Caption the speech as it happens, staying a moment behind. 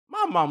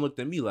mom looked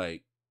at me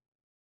like,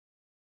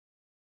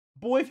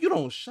 boy, if you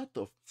don't shut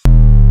the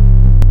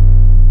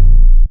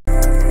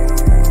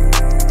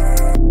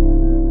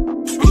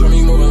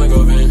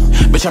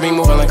Bitch, I be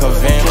moving like a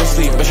van. Can't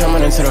sleep, bitch, I'm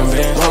running to them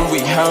bands. 1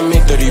 week, how I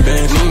make 30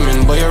 bands.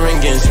 Neiman, boy, your ring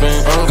getting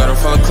spent. I don't gotta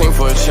follow clean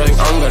for a check.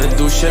 I don't gotta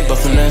do shit but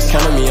finesse.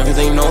 Counting me up cause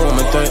they know I'm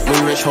a threat.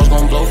 When rich hoes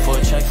gon' blow for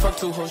a check. Fuck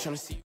 2 hoes tryna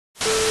see.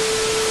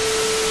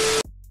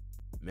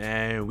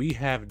 Man, we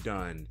have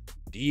done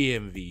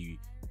DMV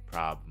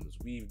problems.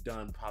 We've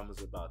done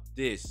problems about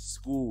this,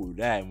 school,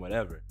 that, and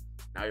whatever.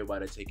 Now you're about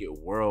to take it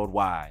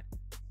worldwide.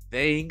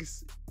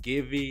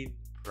 Thanksgiving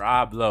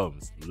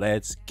problems.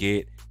 Let's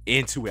get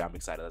into it. I'm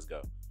excited. Let's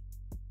go.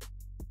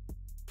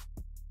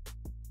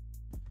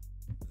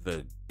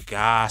 The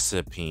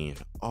gossiping.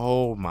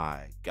 Oh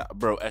my God,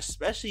 bro.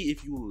 Especially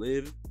if you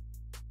live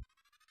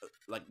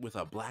like with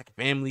a black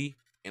family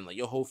and like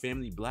your whole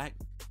family black.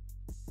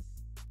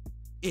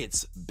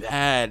 It's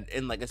bad.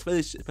 And like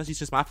especially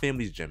since my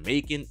family's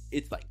Jamaican,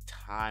 it's like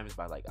times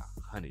by like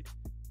 100.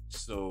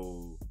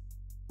 So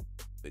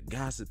the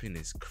gossiping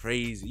is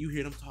crazy. You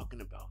hear them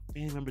talking about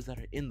family members that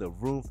are in the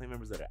room, family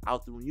members that are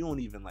out the room. You don't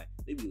even like,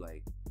 they be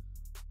like,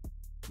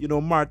 you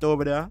know, Martha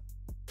over there.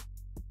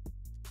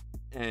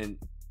 And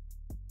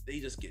they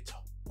just get to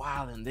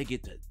wild and they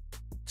get to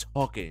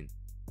talking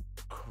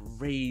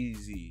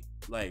crazy.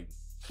 Like,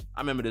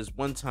 I remember this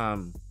one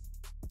time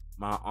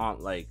my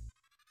aunt, like,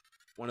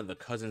 one of the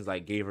cousins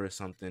like gave her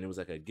something. It was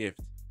like a gift.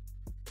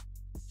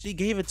 She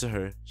gave it to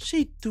her.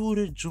 She threw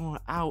the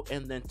joint out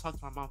and then talked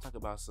to my mom, talk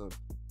about some,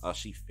 oh,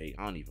 she fake.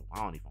 I don't even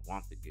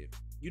want the gift.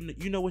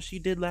 You know what she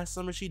did last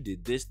summer? She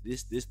did this,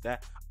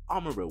 that. I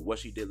don't remember what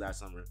she did last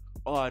summer.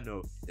 All I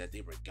know is that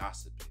they were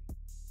gossiping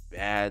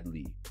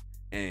badly.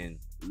 And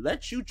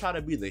let you try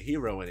to be the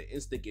hero and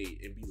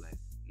instigate and be like,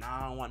 nah,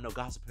 I don't want no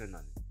gossiping or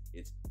nothing.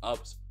 It's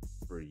ups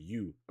for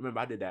you. I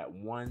remember I did that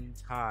one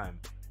time.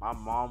 My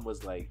mom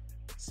was like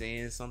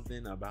saying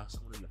something about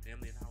someone in the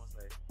family, and I was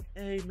like,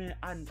 hey man,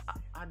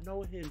 I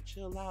know him.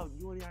 Chill out.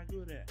 You ain't gotta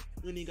do that.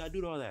 You ain't gotta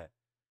do all that.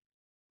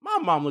 My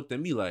mom looked at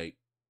me like,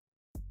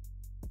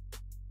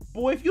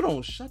 boy, if you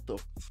don't shut the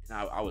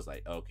I was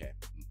like, okay,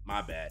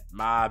 my bad.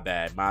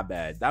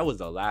 That was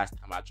the last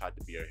time I tried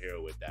to be a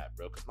hero with that,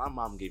 bro. Cause my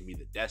mom gave me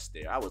the death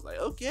stare. I was like,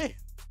 okay.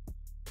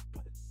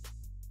 But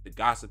the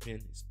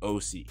gossiping is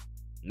OC.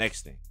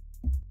 Next thing.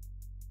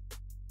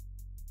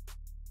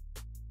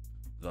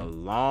 The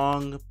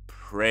long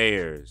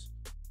prayers.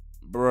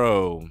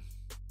 Bro.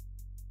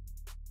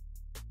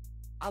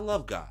 I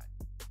love God.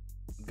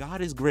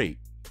 God is great.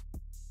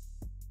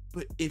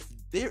 But if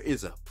there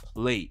is a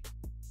plate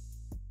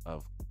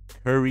of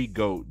curry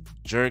goat,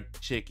 jerk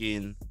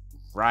chicken,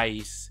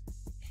 rice,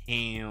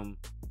 ham,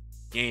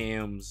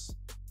 yams,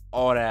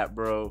 all that,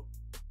 bro.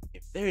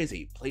 If there is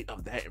a plate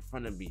of that in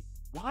front of me,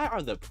 why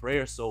are the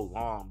prayers so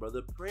long, bro?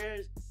 The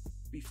prayers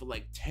be for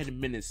like 10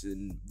 minutes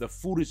and the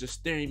food is just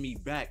staring me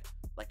back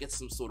like it's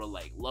some sort of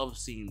like love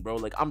scene, bro.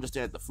 Like I'm just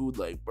staring at the food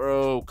like,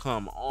 bro,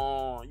 come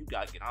on. You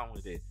gotta get on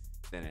with it.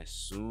 Then as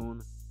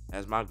soon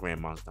as my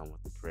grandma's done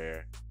with the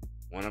prayer,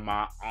 one of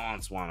my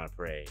aunts want to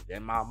pray.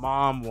 Then my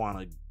mom want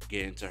to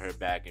get into her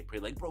back and pray.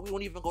 Like, bro, we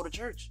don't even go to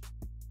church.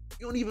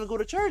 You don't even go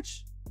to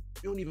church.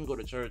 You don't even go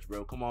to church,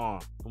 bro. Come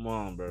on,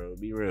 bro.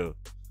 Be real.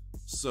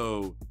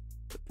 So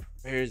the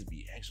prayers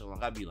be extra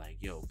long. I'd be like,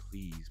 yo,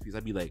 please.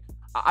 I'd be like,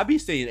 I be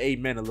saying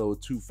amen a little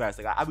too fast.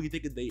 Like, I be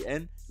thinking they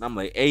end, and I'm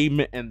like,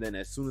 amen. And then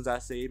as soon as I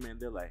say amen,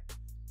 they're like,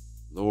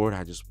 Lord,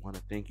 I just want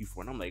to thank you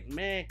for it. And I'm like,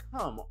 man,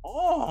 come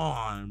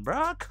on,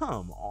 bro.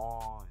 Come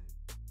on.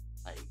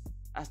 Like,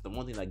 that's the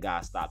one thing that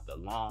God stopped, the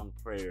long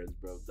prayers,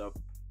 bro.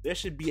 There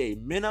should be a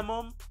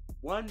minimum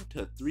 1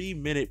 to 3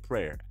 minute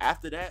prayer.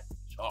 After that,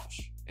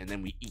 Josh, and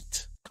then we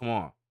eat. Come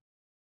on.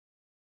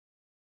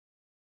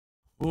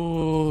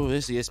 Ooh,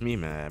 this gets me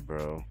mad,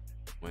 bro.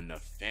 When the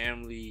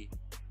family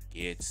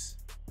gets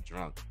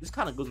drunk. This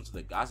kind of goes into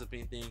the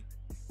gossiping thing,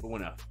 but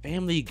when a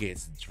family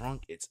gets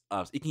drunk, it's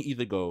ups. It can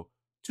either go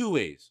 2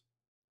 ways.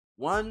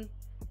 One,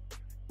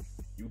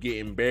 you get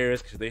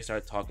embarrassed because they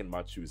start talking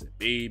about you as a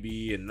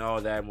baby and all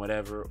that and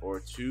whatever.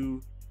 Or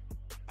 2,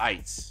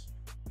 fights.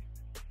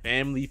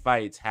 Family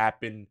fights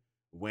happen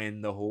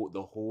when the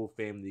whole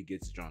family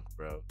gets drunk,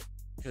 bro.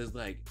 Because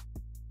like,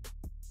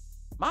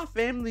 my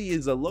family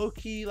is a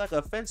low-key like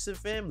offensive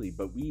family,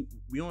 but we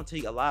don't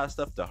take a lot of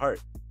stuff to heart.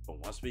 But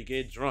once we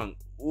get drunk,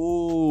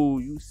 ooh,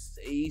 you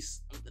say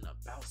something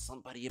about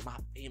somebody in my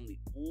family,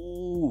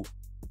 ooh,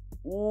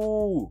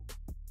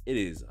 it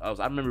is. I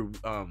remember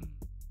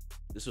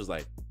this was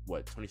like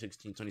what,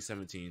 2016,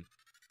 2017.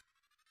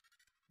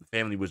 The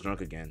family was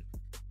drunk again.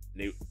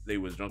 They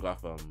was drunk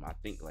off I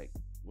think like,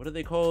 what are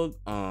they called?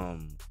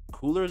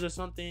 Coolers or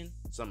something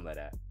like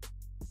that.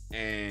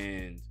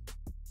 And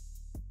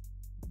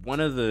one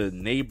of the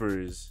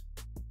neighbors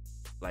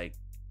like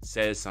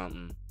says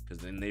something, because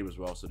the neighbors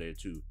were also there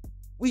too.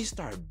 We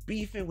start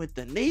beefing with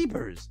the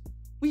neighbors,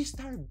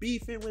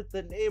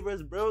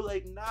 bro.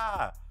 Like,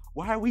 nah,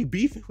 why are we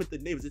beefing with the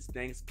neighbors? It's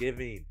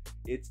Thanksgiving.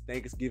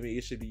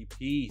 It should be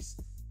peace.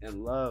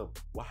 and love.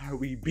 Why are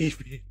we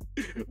beefing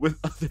with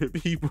other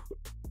people?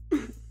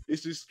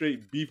 It's just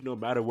straight beef no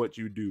matter what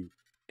you do.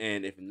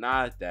 And if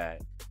not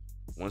that,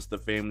 once the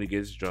family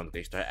gets drunk,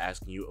 they start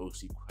asking you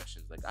OC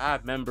questions. Like I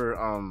remember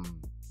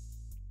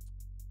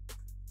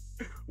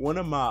one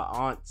of my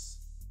aunts,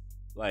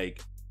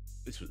 like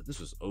this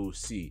was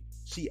OC.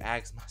 She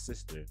asked my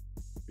sister,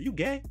 "Are you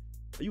gay?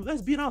 Are you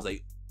lesbian?" I was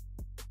like,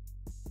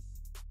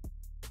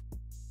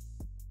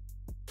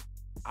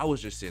 I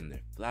was just sitting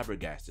there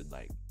flabbergasted,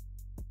 like,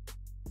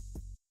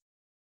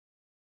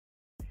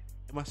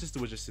 and my sister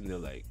was just sitting there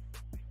like,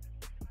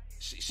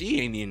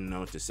 she ain't even know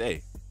what to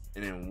say.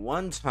 And then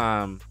one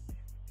time,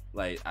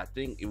 like I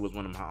think it was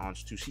one of my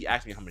aunts too, she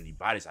asked me how many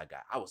bodies I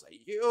got. I was like,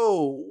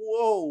 yo,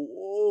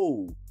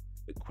 whoa.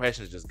 The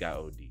questions just got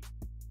OD.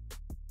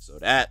 So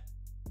that,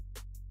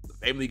 the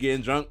family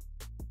getting drunk,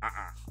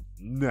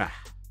 nah.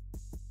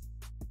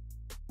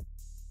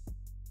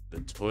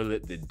 The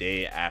toilet the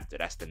day after,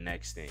 that's the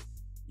next thing.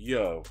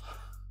 Yo,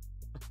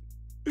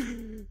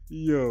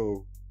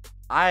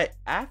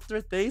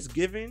 after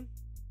Thanksgiving,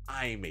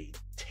 I am a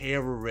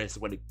terrorist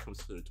when it comes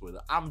to the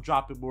toilet. I'm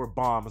dropping more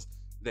bombs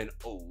than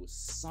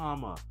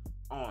Osama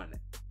on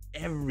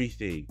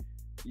everything.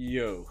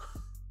 Yo,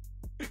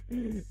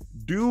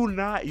 do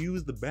not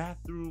use the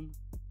bathroom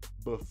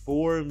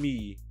before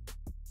me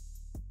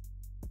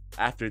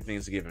after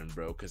Thanksgiving,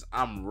 bro, because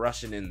I'm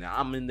rushing in there.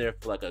 I'm in there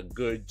for like a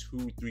good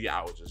 2-3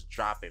 hours just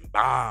dropping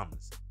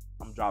bombs.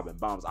 I'm dropping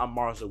bombs. I'm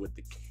Marzo with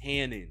the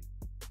cannon.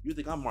 You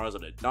think I'm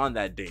MarsothaDon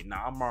that day?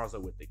 Nah, I'm Marzo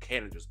with the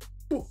cannon, just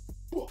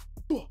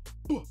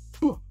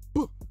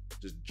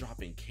just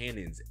dropping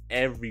cannons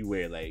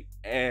everywhere, like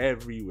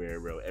everywhere,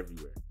 bro,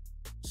 everywhere.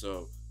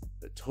 So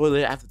the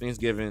toilet after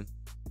Thanksgiving,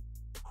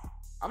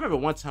 I remember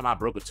one time I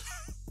broke a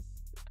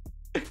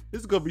toilet. This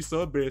is gonna be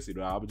so embarrassing,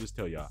 bro. I'll just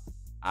tell y'all,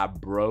 I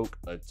broke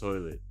a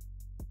toilet.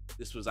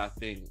 This was, I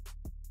think,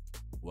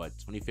 what,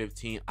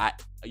 2015?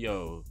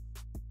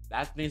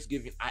 That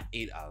Thanksgiving, I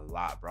ate a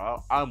lot,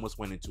 bro. I almost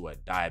went into a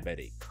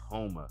diabetic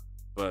coma,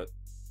 but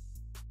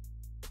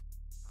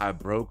I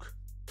broke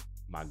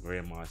my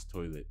grandma's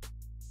toilet.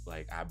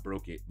 Like, I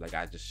broke it. Like,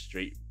 I just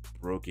straight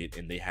broke it,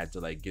 and they had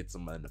to, like, get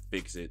someone to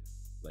fix it,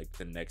 like,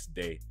 the next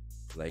day.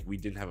 Like, we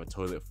didn't have a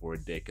toilet for a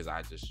day because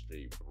I just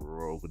straight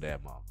broke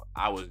that motherfucker.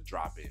 I was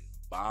dropping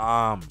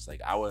bombs.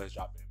 Like, I was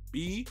dropping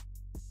B-O-M-Bs.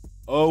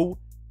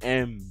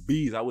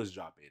 I was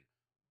dropping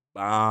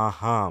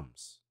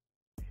bombs.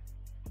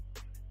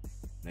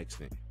 Next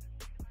thing,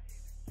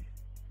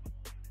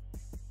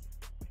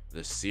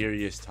 the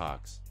serious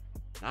talks.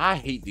 I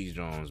hate these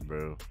drones,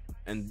 bro.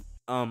 And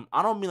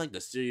I don't mean like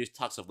the serious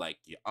talks of like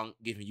your uncle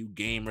giving you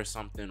game or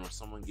something, or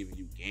someone giving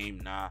you game.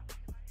 Nah,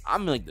 I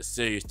mean like the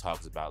serious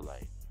talks about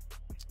like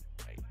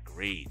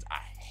grades. I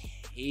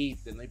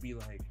hate them. They be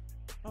like,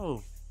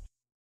 "Oh,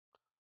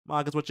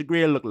 Ma, guess what your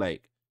grade look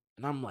like?"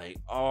 And I'm like,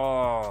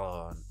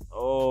 oh,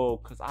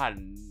 because I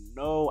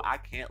know I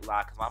can't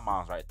lie because my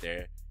mom's right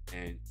there,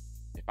 and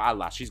if I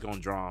lie, she's gonna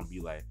draw and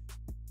be like,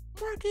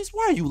 "Marcus,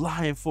 why are you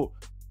lying for?"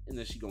 And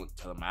then she gonna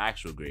tell her my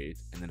actual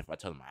grades. And then if I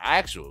tell her my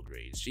actual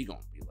grades, she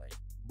gonna be like,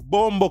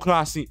 "Bombo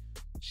classy."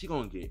 She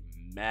gonna get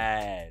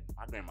mad.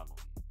 My grandma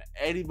gonna get mad.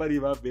 Anybody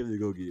in my family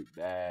gonna get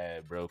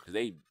mad, bro, because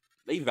they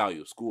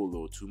value school a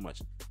little too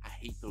much. I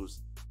hate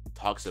those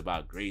talks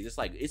about grades.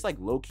 It's like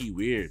low key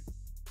weird.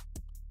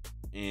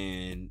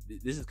 And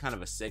this is kind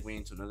of a segue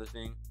into another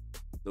thing.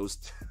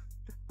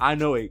 I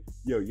know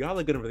y'all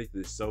are gonna relate to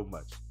this so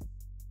much.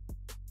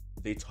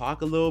 They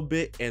talk a little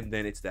bit, and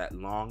then it's that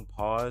long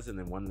pause, and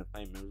then one of the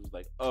family members is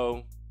like,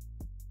 "Oh,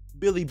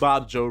 Billy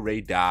Bob Joe Ray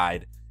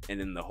died,"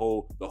 and then the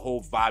whole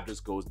vibe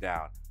just goes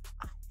down.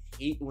 I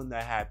hate when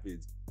that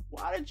happens.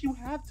 Why did you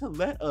have to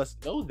let us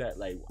know that?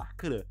 Like, I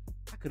could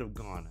have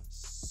gone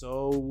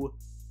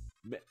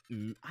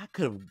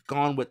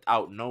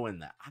without knowing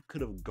that. I could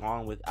have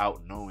gone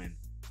without knowing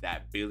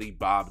that Billy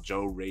Bob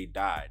Joe Ray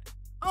died.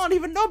 I don't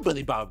even know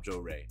Billy Bob Joe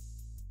Ray.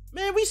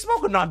 Man, we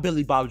smoking on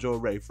Billy Bob Joe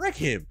Ray. Frick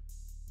him.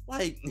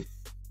 Like,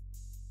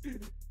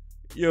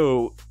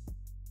 yo,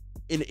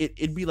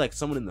 it'd be like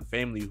someone in the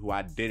family who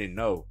I didn't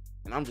know,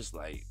 and I'm just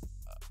like,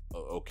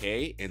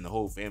 okay, and the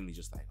whole family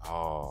just like,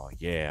 "Oh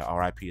yeah,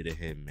 R.I.P. to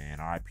him, man,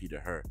 R.I.P. to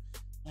her."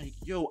 Like,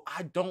 yo,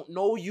 I don't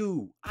know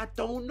you,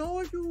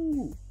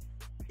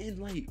 and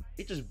like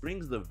it just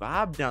brings the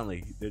vibe down.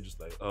 Like, they're just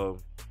like, "Oh,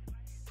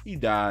 he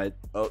died.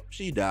 Oh,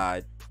 she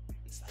died."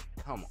 It's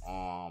like, come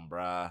on,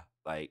 bruh.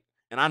 Like,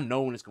 and I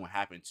know when it's gonna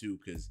happen too,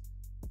 because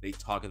they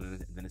talk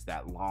and then it's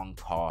that long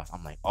pause.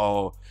 I'm like,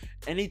 oh,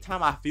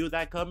 anytime I feel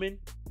that coming,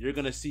 you're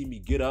gonna see me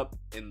get up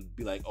and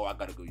be like, "Oh, I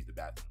gotta go use the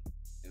bathroom,"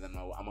 and then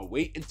I'm gonna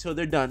wait until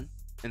they're done,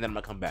 and then I'm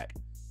gonna come back,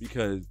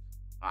 because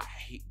I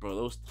hate, bro,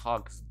 those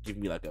talks give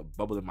me like a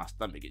bubble in my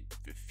stomach. It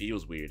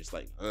feels weird. It's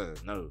like,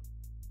 no.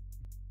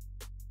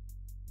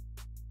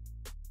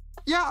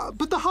 Yeah,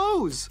 but the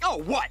hose. Oh,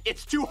 what?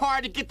 It's too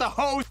hard to get the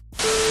hose.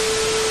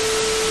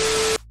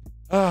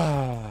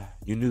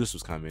 You knew this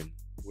was coming.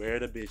 Where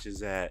the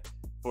bitches at?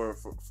 For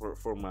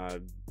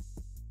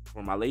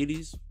my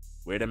ladies,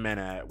 where the men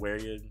at? Where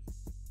you?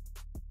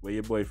 where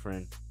your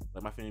boyfriend?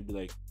 Like my family be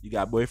like, you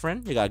got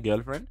boyfriend? You got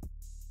girlfriend?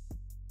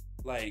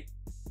 Like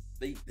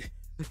they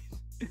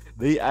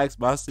they ask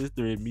my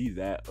sister and me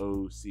that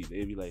OC.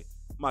 They be like,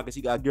 Marcus,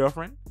 you got a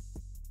girlfriend?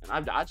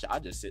 And I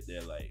just sit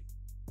there like,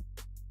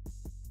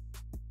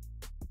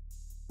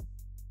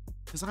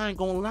 cause I ain't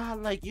gonna lie,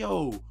 like,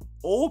 yo,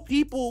 old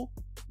people,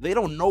 they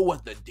don't know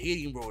what the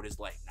dating world is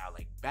like now.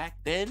 Like back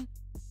then,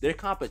 their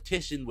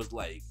competition was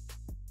like,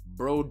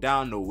 bro,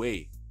 down the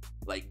way.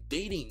 Like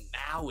dating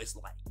now is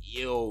like,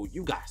 yo,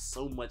 you got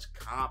so much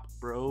comp,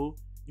 bro.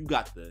 You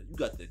got the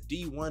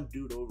D1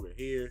 dude over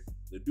here,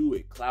 the dude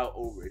with clout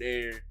over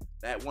there,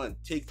 that one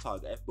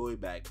TikTok F boy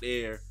back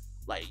there.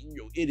 Like,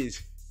 yo, it is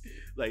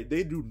like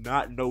they do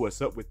not know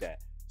what's up with that.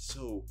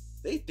 So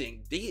they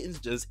think dating's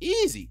just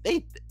easy.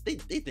 They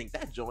think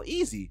that joint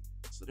easy.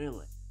 So they're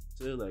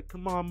like,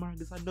 come on,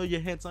 Marcus, I know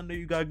you're handsome, I know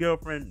you got a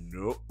girlfriend.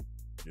 Nope,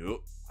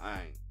 I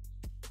ain't.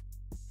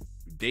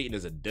 Dating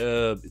is a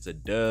dub. It's a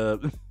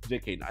dub.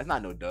 JK, it's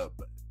not no dub,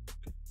 but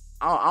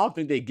I don't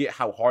think they get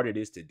how hard it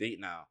is to date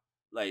now.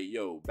 Like,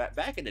 yo,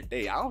 back in the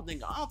day, I don't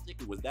think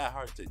it was that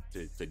hard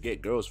to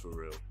get girls for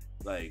real.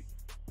 Like,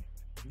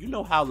 you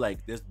know how like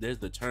there's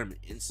the term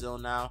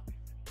incel now.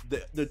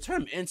 The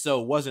term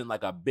incel wasn't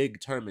like a big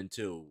term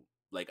until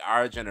like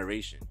our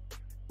generation.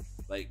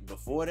 Like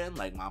before then,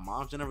 like my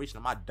mom's generation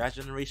and my dad's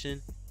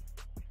generation,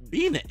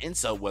 being an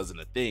incel wasn't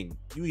a thing.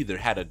 You either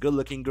had a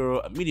good-looking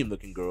girl, a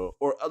medium-looking girl,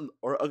 or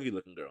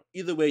ugly-looking girl.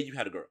 Either way, you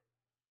had a girl.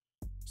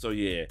 So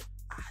yeah,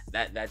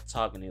 that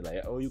talking it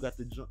like, oh, you got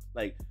the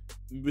like.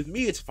 With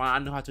me, it's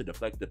fine. I know how to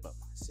deflect it, but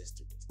my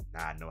sister does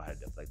not know how to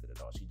deflect it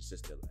at all. She just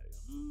sits there like,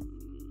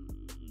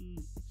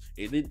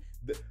 And then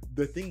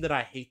the thing that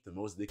I hate the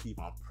most, they keep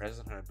on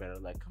pressing her better.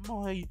 Like, come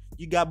on,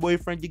 you got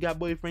boyfriend, you got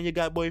boyfriend, you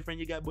got boyfriend,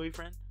 you got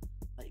boyfriend.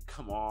 Like,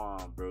 come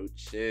on, bro,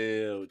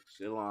 chill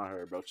on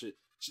her, bro.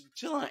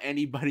 Chill on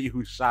anybody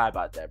who's shy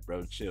about that,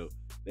 bro. Chill.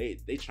 They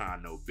trying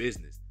to know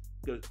business.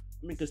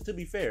 Because to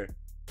be fair,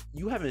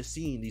 you haven't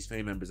seen these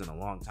family members in a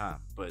long time,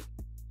 but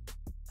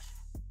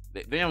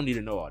they don't need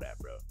to know all that,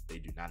 bro. They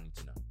do not need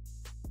to know.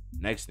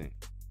 Next thing,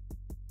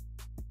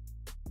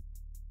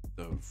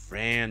 the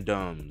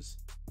randoms.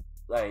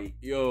 Like,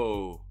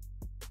 yo,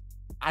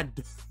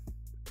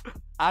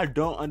 I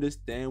don't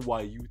understand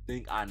why you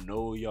think I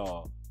know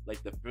y'all.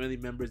 Like the family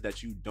members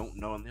that you don't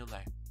know, and they're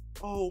like,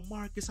 oh,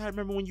 Marcus, I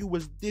remember when you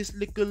was this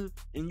little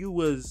and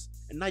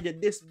now you're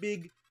this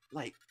big.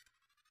 Like,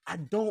 I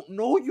don't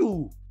know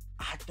you.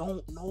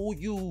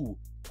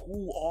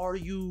 Who are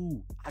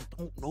you? I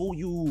don't know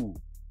you.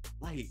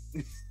 Like,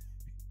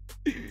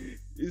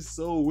 it's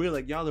so weird.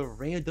 Like, y'all are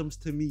randoms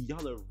to me.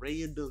 Y'all are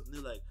randoms. And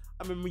they're like,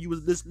 I remember you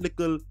was this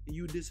little and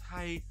you this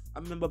high. I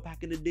remember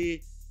back in the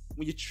day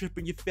when you trip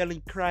and you fell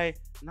and cry.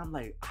 And I'm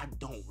like, I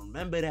don't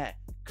remember that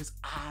because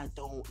I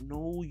don't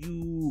know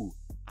you.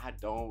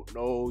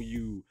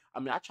 I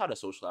mean, I try to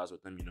socialize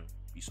with them, you know,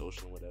 be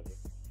social and whatever.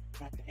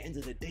 But at the end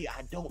of the day,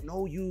 I don't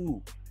know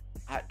you.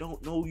 I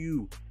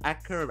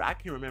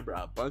can remember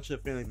a bunch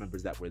of family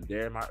members that were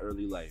there in my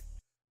early life.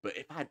 But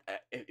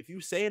if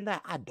you saying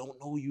that, I don't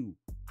know you.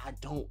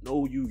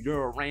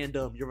 You're a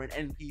random. You're an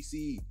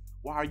NPC.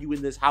 Why are you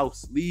in this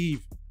house?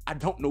 Leave. I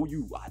don't know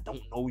you.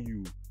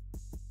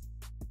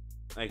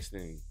 Next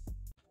thing.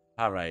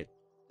 All right.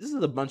 This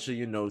is a bunch of,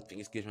 you know,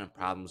 Thanksgiving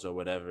problems or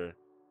whatever.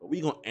 But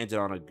we gonna end it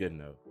on a good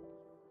note.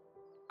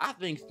 I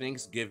think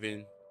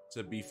Thanksgiving,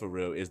 to be for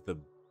real,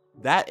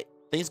 that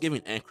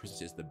Thanksgiving and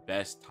Christmas is the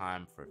best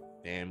time for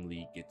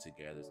family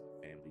get-togethers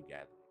and family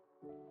gatherings.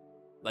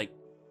 Like,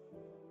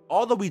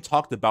 although we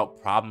talked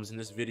about problems in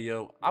this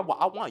video, I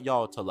want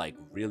y'all to like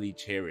really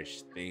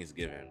cherish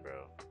Thanksgiving,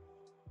 bro.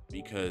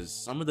 Because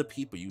some of the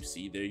people you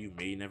see there, you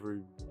may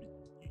never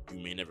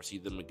see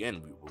them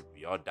again.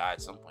 We all die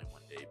at some point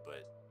one day,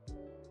 but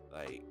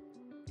like,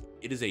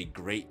 it is a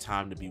great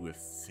time to be with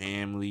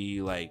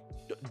family. Like,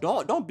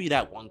 don't be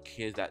that one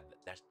kid that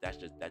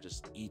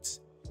just eats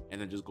and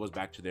then just goes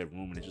back to their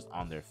room and is just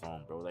on their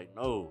phone, bro. Like,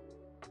 no,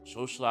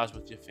 socialize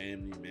with your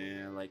family,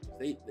 man. Like,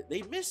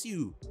 they miss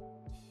you.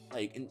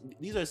 Like, and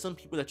these are some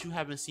people that you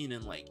haven't seen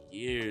in like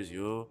years,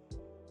 yo.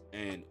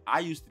 And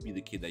I used to be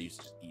the kid that used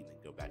to just eat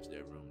and go back to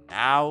their room.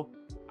 Now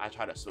I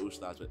try to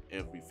socialize with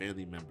every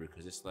family member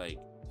because it's like,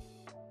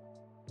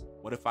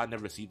 what if I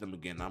never see them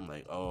again? I'm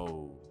like,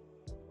 oh,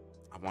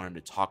 I wanted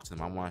to talk to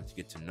them. I wanted to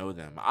get to know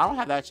them. I don't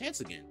have that chance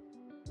again.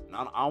 And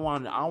I don't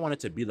want it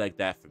to be like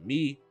that for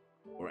me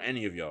or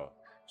any of y'all.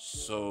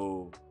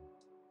 So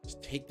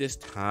just take this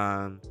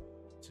time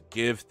to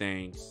give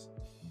thanks,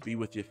 be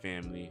with your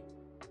family,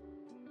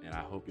 and I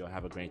hope y'all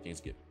have a great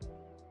Thanksgiving.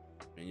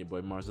 And your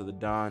boy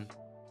MarsothaDon,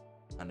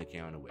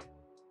 100K on the way.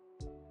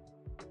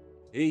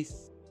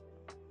 Peace.